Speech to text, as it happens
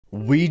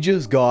We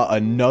just got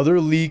another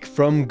leak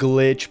from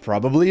Glitch,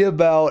 probably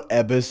about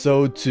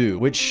episode 2,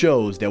 which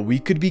shows that we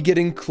could be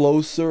getting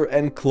closer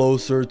and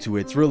closer to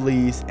its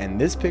release,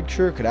 and this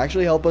picture could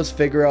actually help us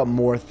figure out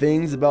more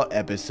things about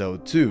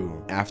episode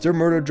 2. After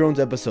Murder Drones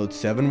episode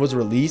 7 was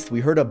released, we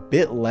heard a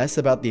bit less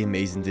about the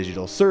Amazing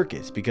Digital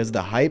Circus because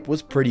the hype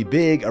was pretty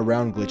big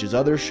around Glitch's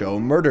other show,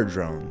 Murder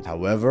Drones.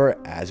 However,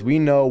 as we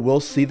know, we'll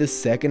see the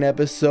second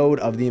episode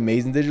of the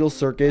Amazing Digital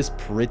Circus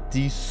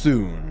pretty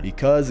soon,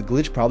 because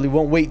Glitch probably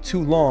won't wait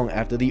too long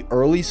after the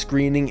early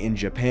screening in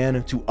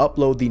Japan to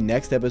upload the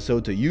next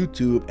episode to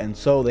YouTube, and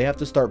so they have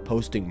to start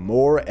posting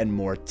more and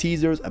more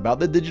teasers about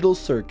the digital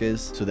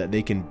circus so that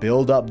they can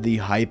build up the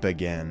hype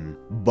again.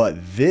 But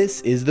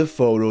this is the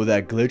photo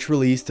that Glitch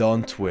released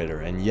on Twitter,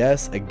 and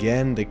yes,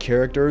 again, the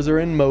characters are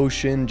in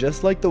motion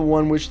just like the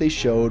one which they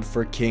showed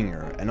for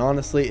Kinger, and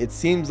honestly, it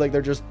seems like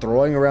they're just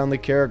throwing around the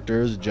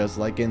characters just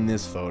like in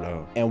this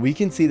photo. And we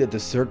can see that the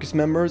circus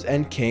members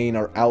and Kane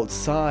are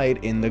outside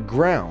in the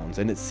grounds,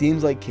 and it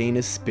seems like Kane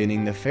is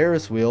spinning the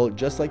Ferris wheel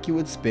just like you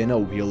would spin a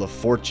wheel of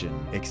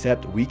fortune,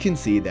 except we can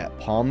see that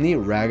Pomni,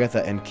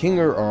 Ragatha, and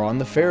Kinger are on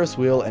the Ferris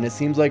wheel, and it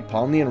seems like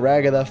Pomni and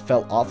Ragatha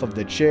fell off of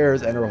the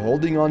chairs and are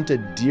holding on to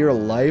dear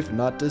life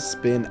not to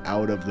spin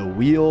out of the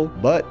wheel.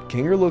 But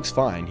Kinger looks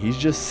fine, he's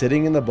just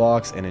sitting in the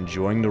box and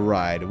enjoying the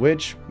ride,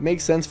 which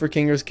makes sense for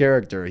Kinger's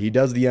character, he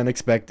does the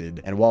unexpected.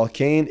 And while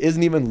Kane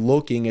isn't even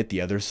looking at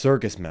the other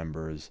circus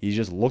members, he's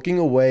just looking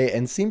away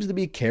and seems to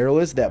be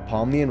careless that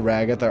Pomni and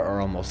Ragatha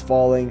are almost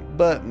falling,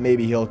 but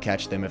maybe he'll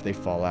catch them if they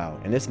fall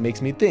out. And this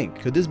makes me think,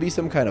 could this be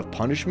some kind of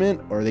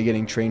punishment, or are they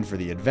getting trained for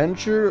the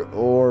adventure,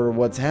 or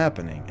what's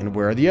happening? And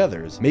where are the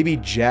others? Maybe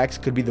Jax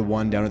could be the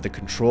one down at the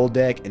control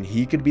deck, and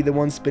he could be the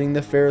one spinning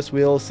the Ferris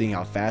wheel, seeing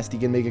how fast he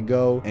can make it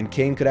go, and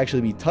Kane could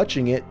actually be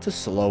touching it to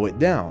slow it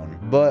down.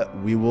 But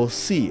we will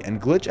see,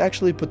 and Glitch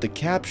actually put the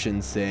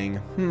caption saying,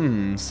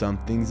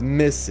 something's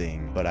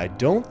missing. But I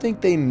don't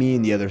think they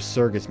mean the other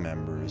circus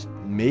members.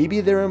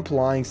 Maybe they're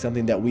implying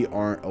something that we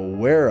aren't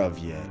aware of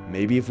yet.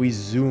 Maybe if we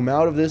zoom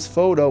out of this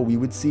photo, we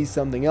would see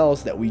something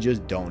else that we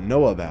just don't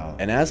know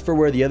about. And as for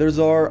where the others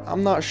are,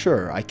 I'm not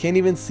sure. I can't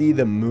even see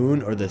the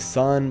moon or the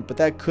sun, but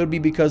that could be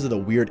because of the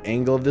weird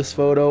angle of this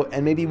photo,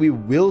 and maybe we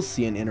will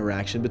see an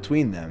interaction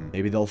between them.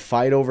 Maybe they'll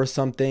fight over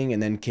something,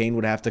 and then Kane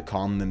would have to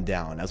calm them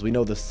down. As we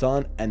know, the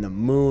sun and the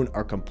moon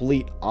are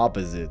complete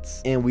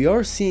opposites. And we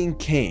are seeing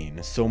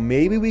Kane, so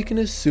maybe we can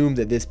assume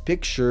that this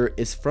picture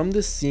is from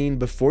the scene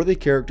before the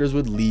characters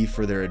would leave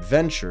for their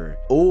adventure.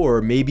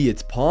 Or maybe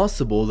it's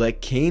possible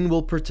that Kane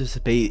will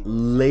participate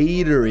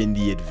later in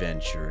the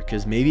adventure,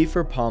 because maybe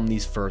for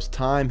Pomni's first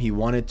time he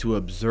wanted to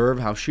observe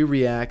how she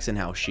reacts and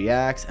how she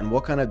acts and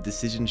what kind of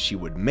decisions she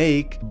would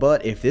make.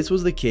 But if this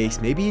was the case,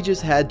 maybe he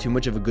just had too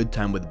much of a good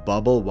time with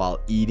Bubble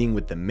while eating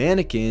with the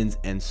mannequins,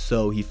 and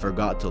so he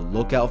forgot to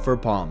look out for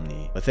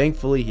Pomni. But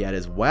thankfully he had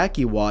his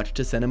wacky watch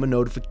to send him a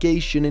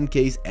notification in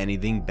case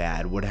anything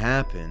bad would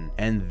happen,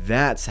 and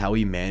that's how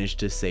he managed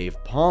to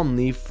save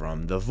Pomni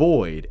from the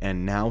void.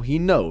 And now he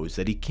knows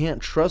that he can't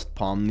trust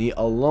Pomni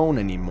alone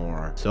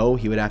anymore, so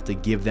he would have to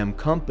give them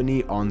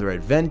company on their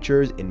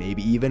adventures and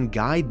maybe even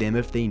guide them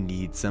if they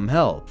need some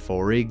help.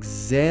 For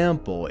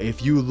example,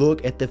 if you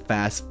look at the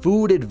fast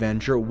food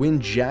adventure, when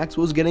Jax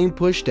was getting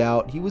pushed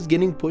out, he was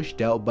getting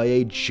pushed out by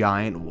a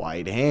giant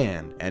white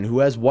hand. And who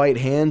has white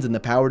hands and the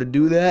power to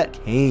do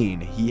that? Kane.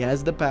 He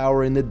has the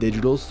power in the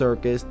digital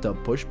circus to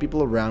push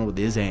people around with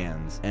his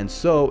hands. And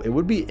so it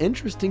would be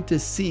interesting to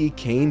see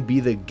Kane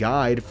be the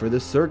guide for the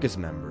circus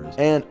members.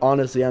 And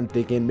honestly, I'm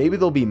thinking maybe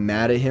they'll be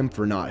mad at him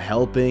for not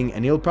helping,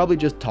 and he'll probably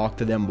just talk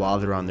to them while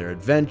they're on their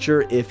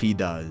adventure if he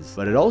does.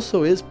 But it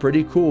also is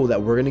pretty cool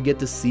that we're gonna get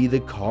to see the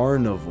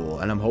carnival,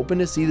 and I'm hoping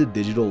to see the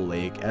digital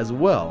lake as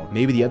well.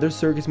 Maybe the other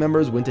circus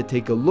members went to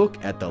take a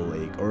look at the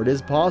lake, or it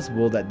is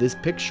possible that this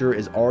picture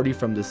is already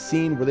from the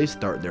scene where they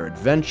start their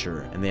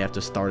adventure, and they have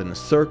to start in the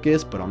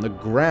circus but on the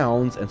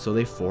grounds, and so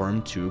they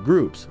form two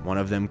groups. One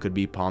of them could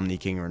be Pomni,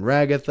 Kinger, and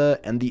Ragatha,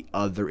 and the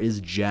other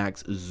is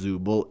Jax,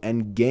 Zooble,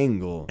 and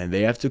Gangle, and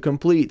they have to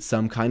complete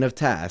some kind of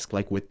task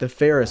like with the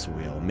Ferris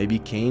wheel. Maybe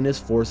Kane is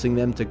forcing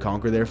them to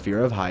conquer their fear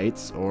of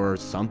heights or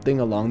something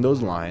along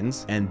those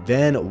lines, and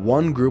then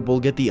one group will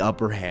get the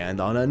upper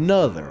hand on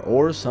another,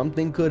 or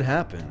something could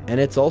happen. And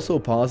it's also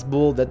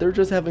possible that they're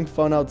just having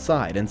fun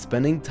outside and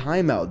spending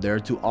time out there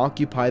to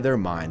occupy their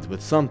minds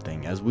with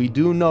something, as we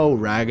do know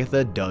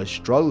Ragatha does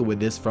struggle with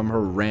this from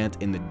her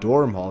rant in the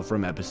dorm hall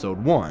from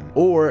episode 1.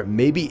 Or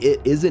maybe it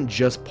isn't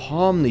just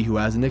Pomni who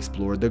hasn't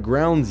explored the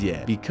grounds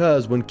yet,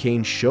 because when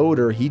Kane showed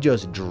her, he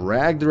just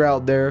dragged her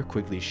out there,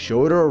 quickly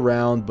showed her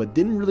around, but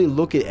didn't really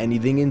look at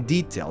anything in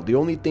detail. The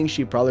only thing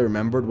she probably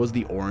remembered was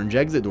the orange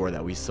exit door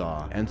that we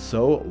saw. And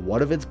so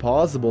what if it's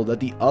possible that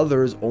the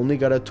others only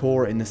got a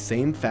tour in the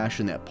same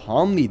fashion that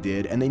Pomni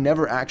did, and they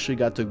never actually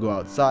got to go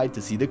outside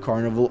to see the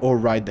carnival or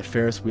ride the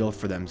Ferris wheel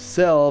for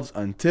themselves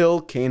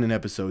until Kane in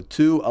episode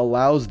 2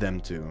 allows them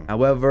to.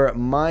 However,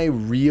 my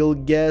real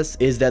guess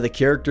is that the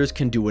characters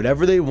can do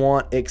whatever they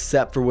want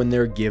except for when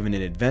they're given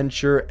an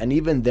adventure, and even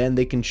even then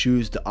they can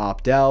choose to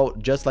opt out,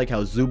 just like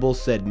how Zubul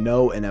said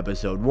no in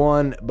episode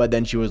 1, but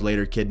then she was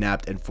later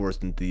kidnapped and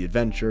forced into the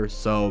adventure,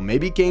 so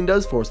maybe Kane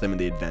does force them in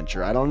the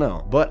adventure, I don't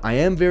know. But I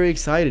am very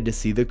excited to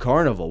see the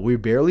carnival. We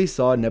barely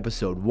saw it in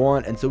episode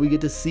 1, and so we get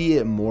to see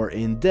it more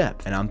in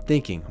depth, and I'm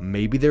thinking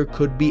maybe there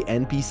could be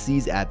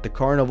NPCs at the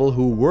carnival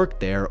who work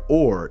there,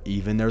 or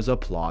even there's a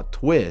plot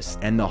twist,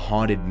 and the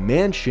haunted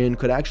mansion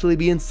could actually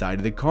be inside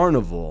of the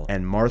carnival,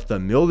 and Martha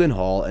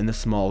Mildenhall and the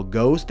small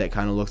ghost that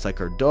kind of looks like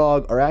her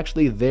dog are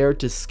actually there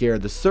to scare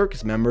the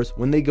circus members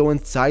when they go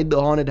inside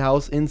the haunted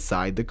house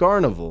inside the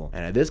carnival.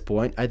 And at this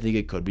point, I think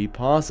it could be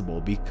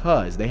possible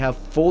because they have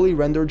fully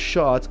rendered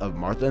shots of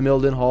Martha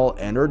Mildenhall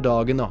and her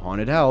dog in the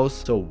haunted house,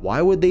 so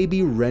why would they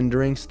be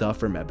rendering stuff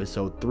from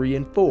episode 3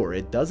 and 4?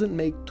 It doesn't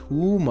make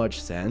too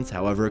much sense.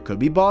 However, it could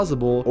be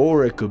possible,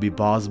 or it could be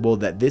possible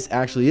that this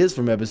actually is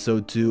from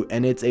episode 2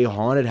 and it's a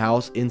haunted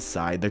house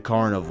inside the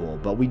carnival,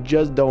 but we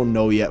just don't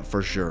know yet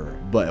for sure.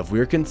 But if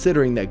we're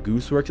considering that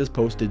Gooseworks has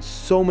posted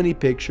so many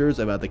pictures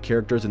about the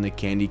characters in the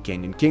Candy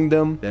Canyon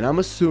Kingdom, then I'm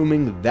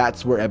assuming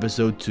that's where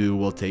episode 2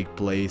 will take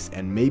place,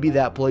 and maybe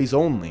that place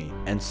only.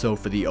 And so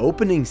for the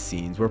opening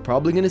scenes, we're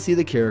probably going to see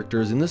the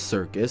characters in the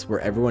circus where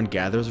everyone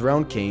gathers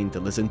around Kane to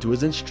listen to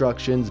his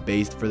instructions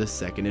based for the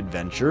second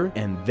adventure,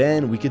 and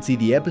then we could see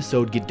the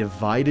episode get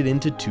divided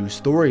into 2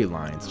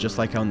 storylines, just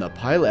like how in the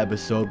pilot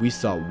episode we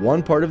saw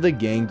one part of the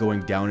gang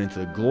going down into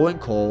the glowing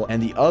coal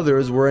and the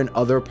others were in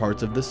other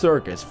parts of the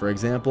circus. For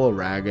example,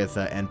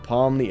 Ragatha and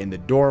Pomni in the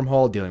dorm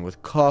hall dealing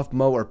with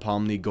Kaufmo, or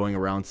Pomni going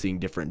around seeing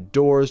different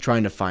doors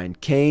trying to find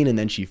Kane, and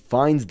then she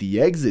finds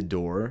the exit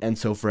door. And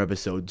so for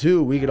episode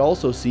 2 we could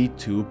also see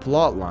 2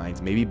 plot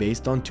lines, maybe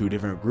based on 2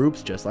 different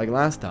groups just like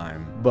last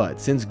time. But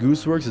since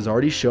Gooseworks has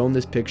already shown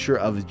this picture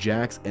of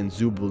Jax and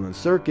Zubul in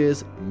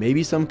Circus,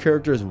 maybe some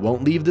characters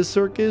won't leave the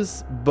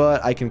circus,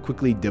 but I can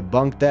quickly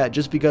debunk that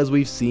just because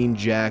we've seen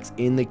Jax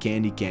in the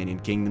Candy Canyon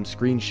Kingdom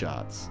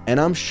screenshots. And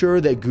I'm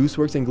sure that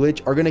Gooseworks and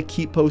Glitch are going to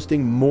keep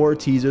posting more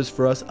teasers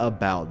for us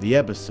about the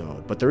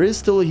episode, but there is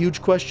still a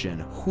huge question: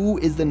 who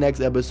is the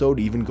next episode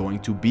even going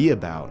to be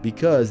about?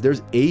 Because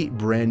there's 8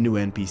 brand new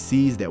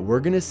NPCs that we're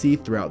going to see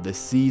throughout this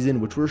season,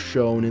 which were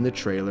shown in the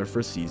trailer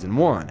for season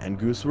 1, and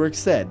Gooseworks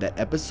said that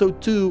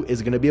episode 2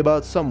 is going to be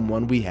about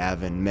someone we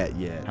haven't met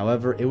yet.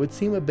 However, it would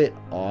seem a bit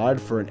odd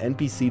for an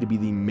NPC to be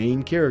the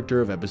main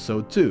character of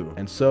episode 2,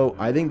 and so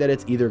I think that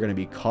it's either going to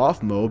be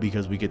Kaufmo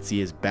because we could see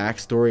his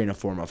backstory in a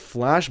form of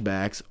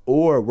flashbacks,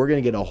 or we're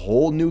going to get a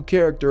whole new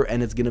character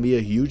and it's going to be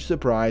a huge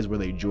surprise where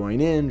they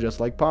join in just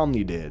like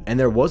Pomni did. And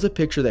there was a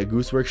picture that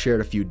Gooseworks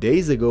shared a few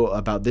days ago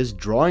about this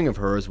drawing of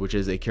hers, which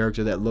is a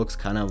character that looks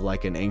kind of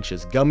like an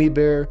anxious gummy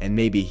bear, and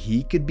maybe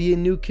he could be a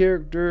new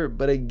character,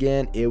 but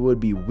again, it would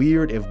be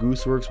weird if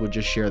Gooseworks would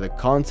just share the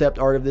concept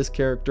art of this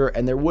character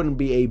and there wouldn't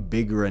be a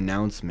bigger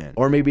announcement.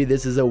 Or maybe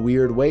this is a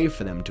weird way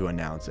for them to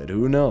announce it,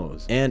 who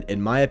knows? And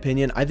in my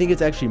opinion, I think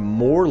it's actually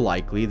more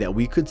likely that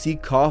we could see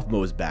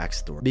Kaufmo's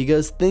backstory,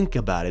 because think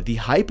about it, the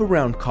hype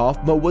around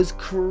Kaufmo was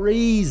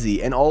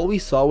crazy and all we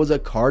saw was a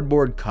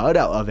cardboard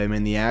cutout of him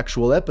in the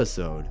actual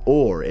episode.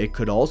 Or it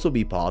could also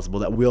be possible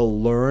that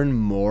we'll learn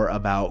more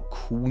about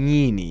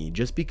Queenie,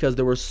 just because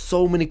there were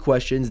so many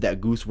questions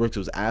that Gooseworks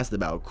was asked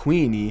about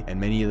Queenie, and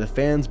many of the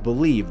fans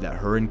believe that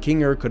her and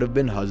Kinger could have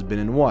been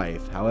husband and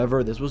wife.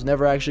 However, this was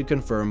never actually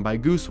confirmed by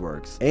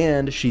Gooseworks,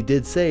 and she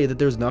did say that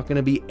there's not going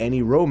to be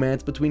any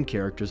romance between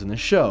characters in the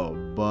show,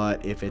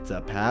 but if it's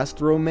a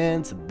past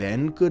romance,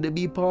 then could it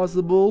be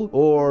possible?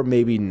 Or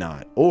maybe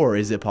not. Or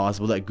is it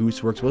possible that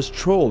Gooseworks was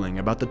trolling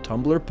about the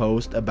Tumblr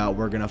post about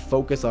we're going to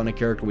focus on a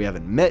character we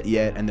haven't met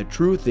yet, and the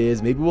truth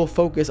is maybe we'll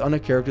focus on a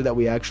character that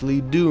we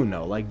actually do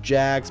know, like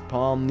Jax,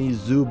 Pomni,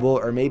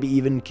 Zubul, or maybe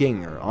even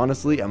Kinger.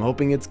 Honestly, I'm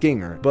hoping it's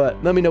Kinger,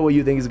 but let me know what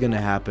you think is going to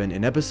happen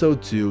in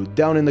episode 2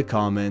 down in the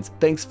comments.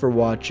 Thanks for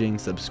watching,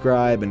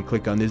 subscribe, and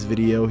click on this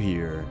video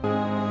here.